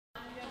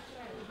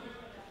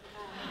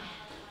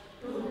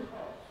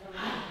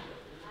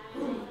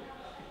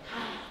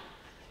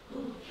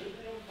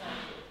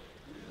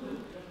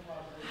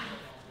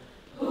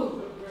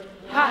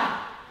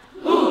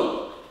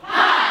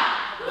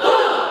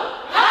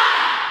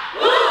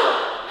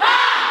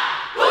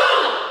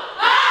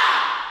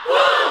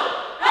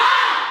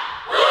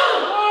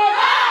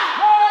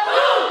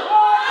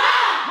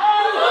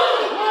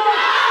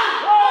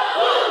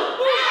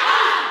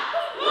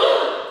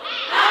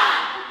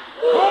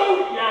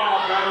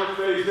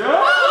battle station?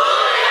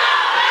 Booyah,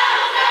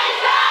 battle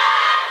station!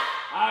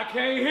 I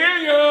can't hear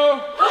you.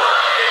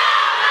 Booyah,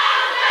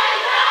 battle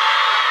station!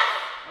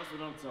 That's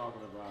what I'm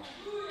talking about.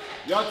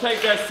 Y'all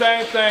take that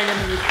same thing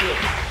into the ship.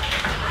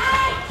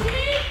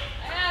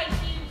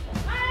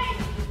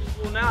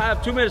 You will now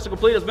have 2 minutes to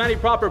complete as many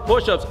proper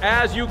push-ups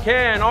as you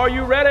can. Are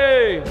you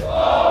ready?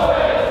 Always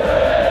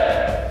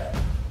ready.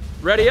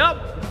 Ready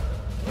up?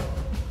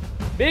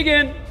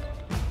 Begin.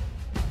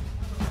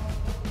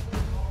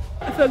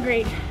 I feel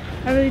great.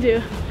 I really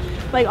do.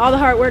 Like all the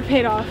hard work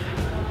paid off.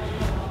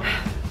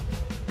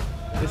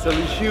 It's a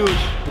huge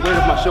weight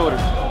off my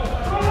shoulders.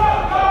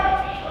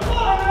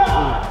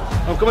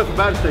 I'm coming from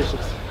battle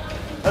stations.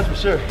 That's for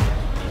sure.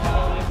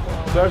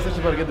 Battle stations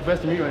about to get the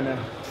best of me right now.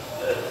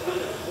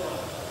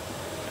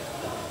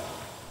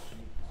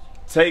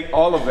 Take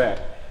all of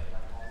that.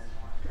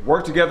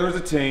 Work together as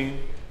a team.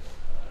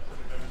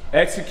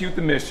 Execute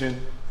the mission.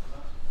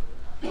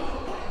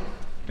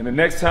 And the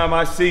next time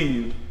I see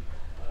you,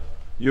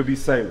 you'll be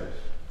sailors.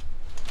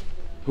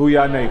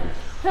 Booyah Navy.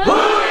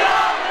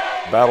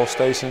 Battle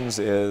Stations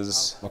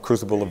is a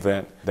crucible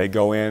event. They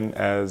go in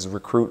as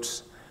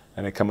recruits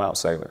and they come out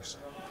sailors.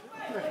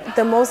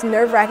 The most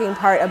nerve-wracking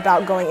part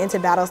about going into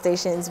battle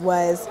stations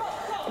was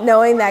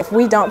knowing that if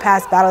we don't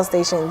pass battle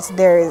stations,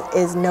 there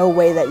is no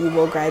way that you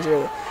will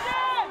graduate.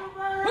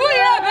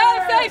 Booyah,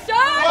 battle station!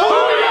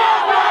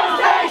 Booyah, battle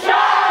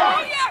station!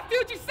 Booyah,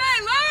 future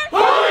sailors!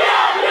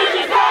 Booyah,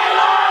 future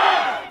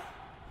sailors!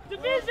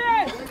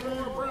 Division!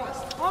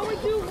 All we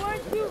do, 1,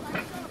 2.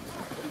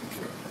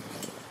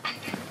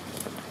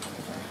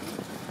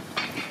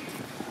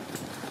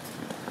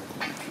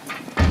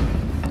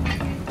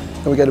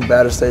 We get to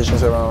battle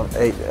stations around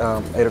 8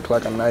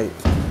 o'clock at night.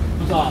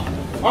 All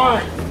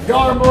right,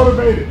 y'all are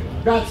motivated.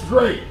 That's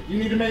great. You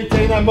need to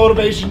maintain that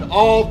motivation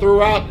all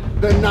throughout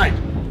the night.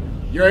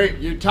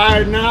 You're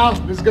tired now.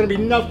 This is going to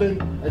be nothing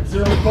at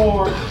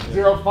 04,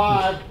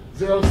 05,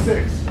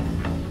 06.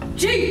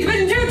 Chief,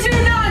 Division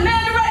 229,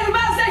 man, you're ready for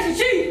battle station,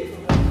 Chief!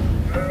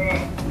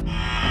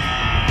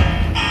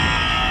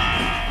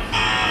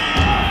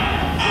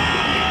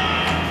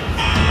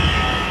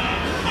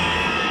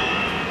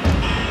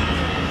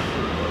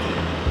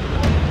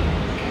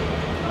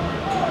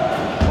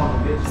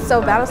 So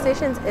battle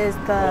stations is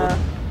the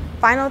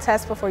final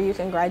test before you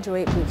can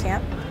graduate boot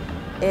camp.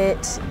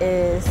 It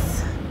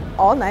is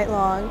all night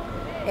long,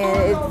 and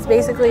it's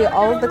basically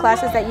all of the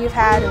classes that you've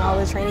had and all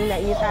the training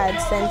that you've had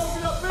since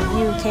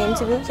you came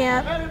to boot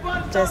camp,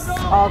 just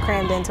all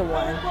crammed into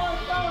one.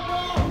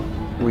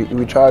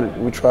 We try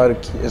to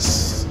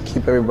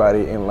keep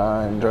everybody in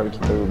line, try to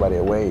keep everybody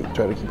awake,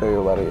 try to keep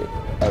everybody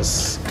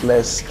as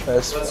less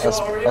stressed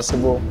as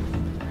possible,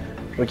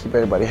 try to keep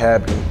everybody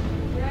happy.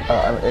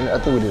 And I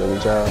think we did a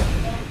good job.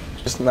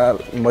 There's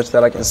not much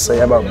that I can say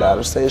about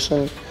battle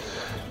station.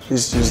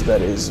 It's just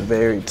that it's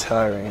very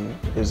tiring.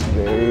 It's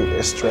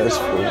very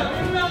stressful.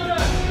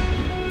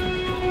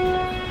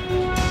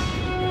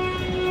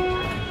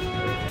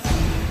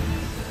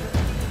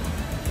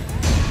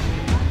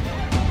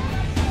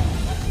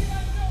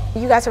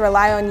 You got to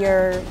rely on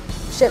your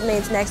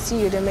shipmates next to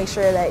you to make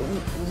sure that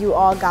you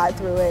all got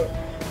through it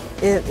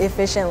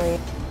efficiently.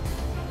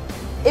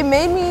 It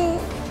made me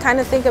kind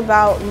of think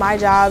about my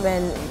job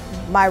and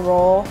my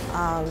role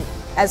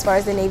as far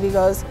as the Navy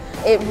goes.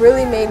 It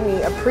really made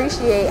me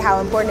appreciate how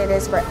important it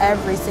is for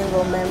every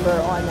single member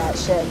on that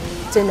ship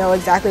to know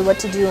exactly what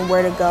to do and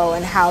where to go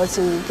and how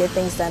to get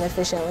things done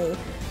efficiently.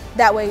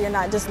 That way you're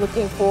not just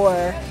looking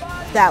for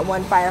that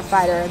one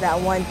firefighter, that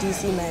one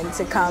DC man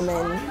to come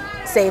and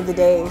save the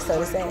day, so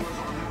to say.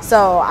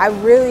 So I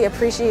really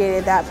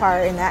appreciated that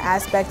part and that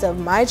aspect of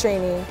my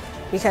training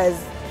because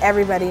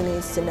everybody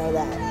needs to know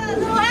that.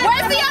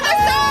 Where's the other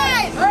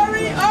side?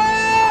 Hurry up!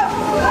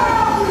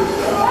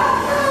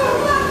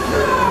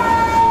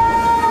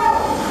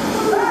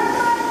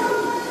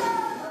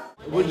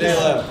 One day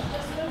left.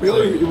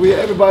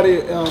 Everybody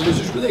is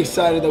just really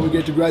excited that we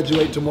get to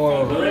graduate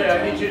tomorrow.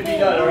 I need you to be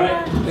done, all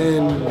right?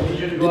 And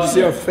get to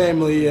see our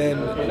family and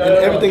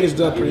everything is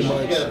done pretty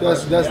much.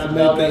 That's the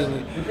main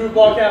thing.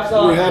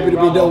 We're happy to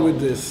be done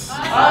with this.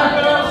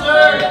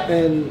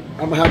 And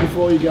I'm happy for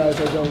all you guys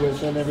are done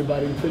with and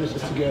everybody who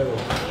finishes together.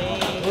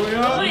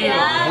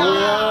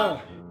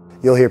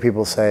 You'll hear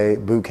people say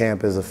boot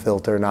camp is a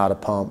filter, not a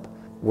pump.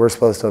 We're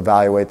supposed to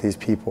evaluate these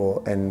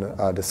people and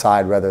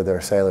decide whether they're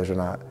sailors or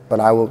not.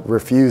 But I will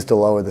refuse to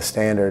lower the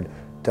standard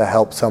to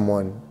help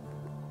someone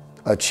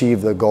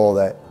achieve the goal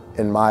that,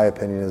 in my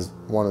opinion, is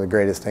one of the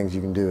greatest things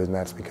you can do, and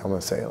that's become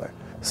a sailor.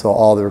 So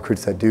all the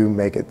recruits that do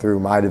make it through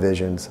my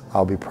divisions,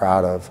 I'll be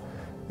proud of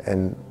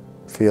and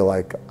feel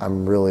like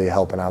I'm really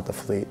helping out the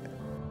fleet.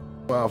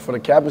 Well, for the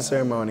captain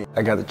ceremony,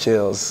 I got the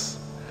chills.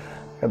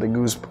 Got the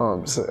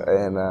goosebumps,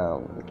 and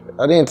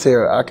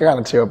I kind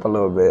of tear up a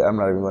little bit. I'm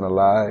not even gonna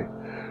lie.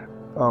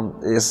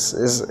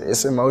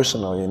 It's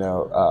emotional, you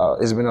know.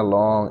 It's been a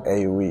long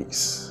 8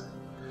 weeks.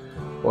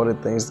 All the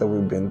things that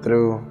we've been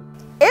through.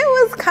 It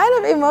was kind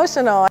of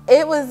emotional.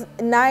 It was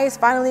nice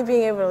finally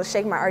being able to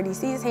shake my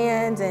RDC's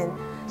hands and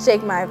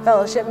shake my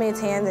fellow shipmates'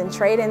 hands and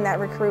trade in that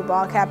recruit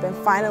ball cap and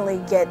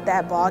finally get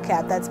that ball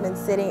cap that's been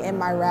sitting in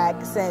my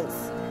rack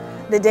since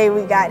the day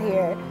we got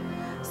here.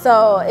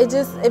 So it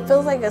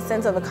feels like a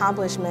sense of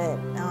accomplishment,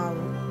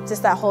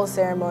 just that whole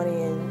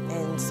ceremony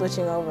and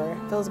switching over.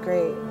 It feels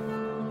great.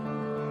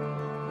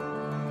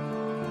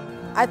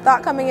 I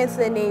thought coming into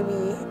the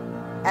Navy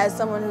as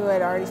someone who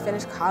had already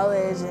finished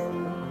college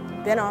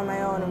and been on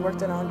my own and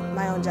worked on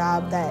my own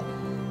job that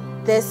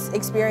this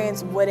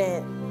experience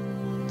wouldn't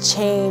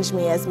change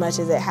me as much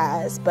as it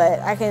has, but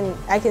I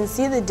can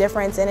see the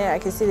difference in it. I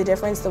can see the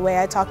difference the way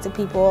I talk to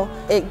people.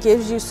 It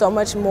gives you so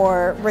much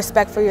more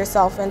respect for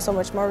yourself and so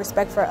much more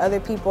respect for other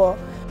people.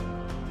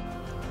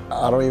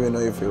 I don't even know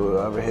if it will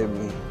ever hit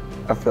me.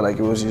 I feel like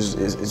it's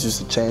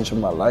just a change in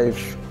my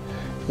life.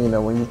 You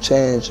know, when you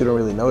change, you don't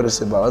really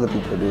notice it, but other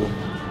people do.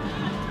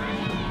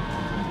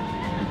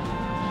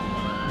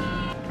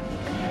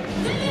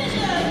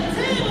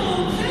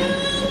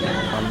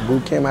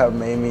 Boot camp have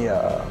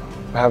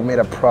made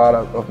a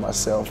product of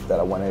myself that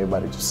I want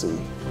everybody to see.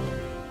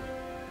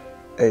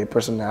 A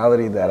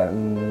personality that I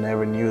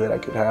never knew that I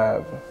could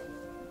have.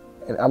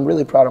 And I'm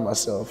really proud of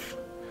myself.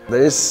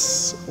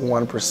 There's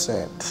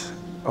 1%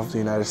 of the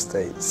United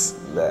States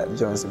that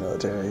joins the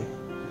military.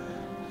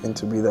 And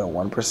to be that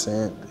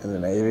 1% in the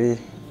Navy,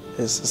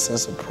 it's a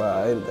sense of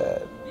pride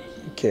that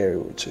you carry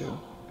with you.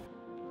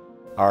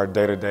 Our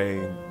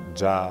day-to-day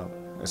job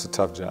is a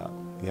tough job.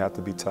 You have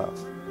to be tough.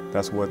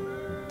 That's what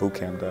boot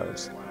camp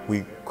does.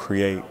 We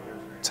create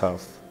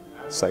tough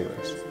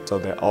sailors so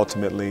that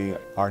ultimately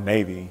our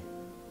Navy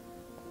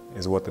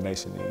is what the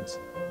nation needs.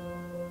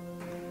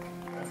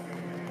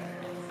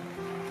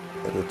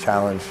 The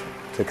challenge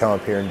to come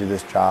up here and do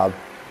this job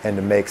and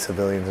to make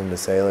civilians into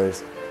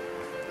sailors,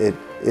 it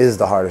is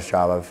the hardest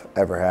job I've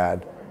ever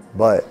had,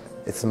 but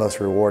it's the most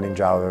rewarding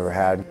job I've ever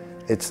had.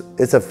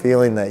 It's a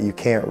feeling that you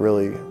can't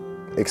really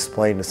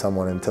explain to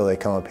someone until they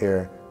come up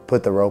here,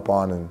 put the rope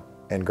on,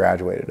 and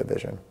graduate a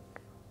division.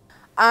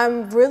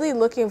 I'm really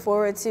looking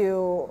forward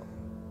to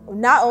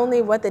not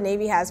only what the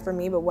Navy has for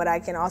me, but what I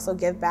can also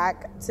give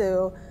back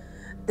to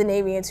the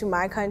Navy and to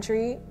my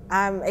country.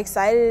 I'm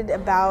excited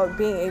about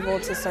being able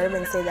to serve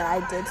and say that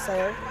I did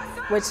serve,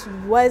 which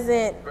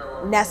wasn't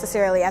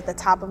necessarily at the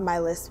top of my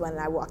list when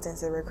I walked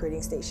into the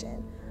recruiting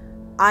station.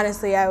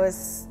 Honestly, I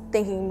was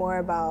thinking more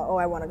about, oh,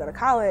 I want to go to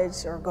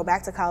college or go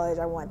back to college.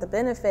 I want the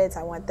benefits.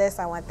 I want this.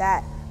 I want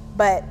that.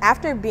 But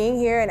after being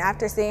here and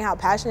after seeing how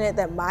passionate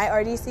that my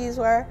RDCs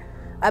were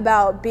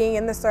about being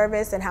in the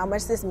service and how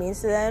much this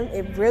means to them,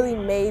 it really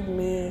made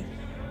me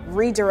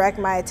redirect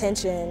my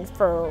attention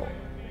for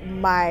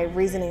my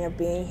reasoning of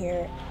being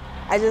here.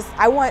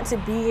 I want to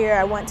be here.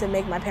 I want to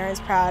make my parents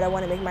proud. I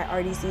want to make my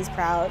RDCs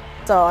proud.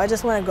 So I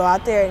just want to go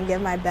out there and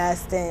give my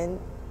best. And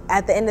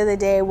at the end of the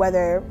day,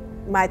 whether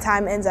my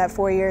time ends at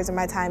 4 years or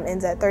my time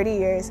ends at 30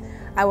 years,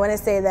 I want to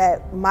say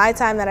that my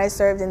time that I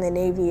served in the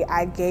Navy,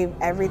 I gave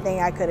everything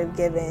I could have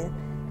given,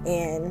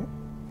 and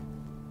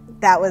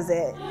that was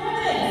it.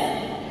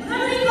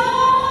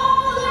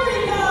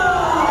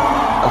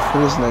 I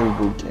finished Navy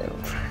boot camp.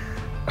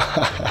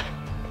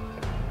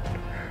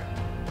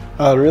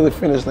 I really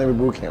finished Navy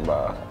boot camp.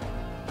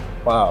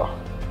 Wow.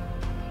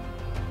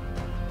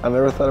 I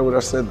never thought I would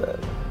have said that.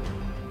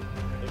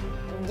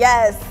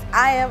 Yes,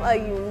 I am a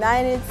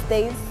United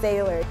States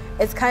sailor.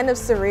 It's kind of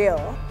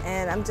surreal,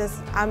 and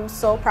I'm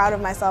so proud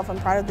of myself. I'm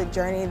proud of the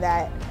journey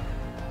that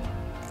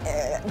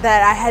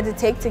I had to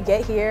take to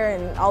get here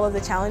and all of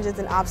the challenges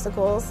and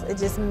obstacles. It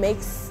just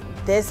makes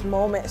this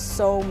moment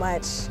so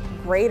much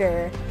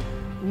greater,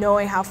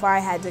 knowing how far I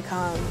had to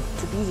come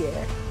to be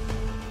here.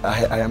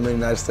 I am a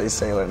United States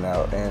sailor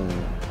now, and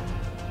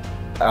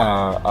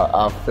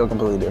I feel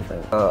completely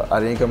different. I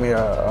didn't come here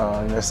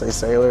a United States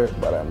sailor,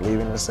 but I'm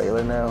leaving a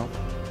sailor now.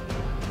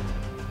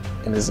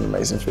 And it's an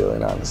amazing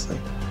feeling, honestly.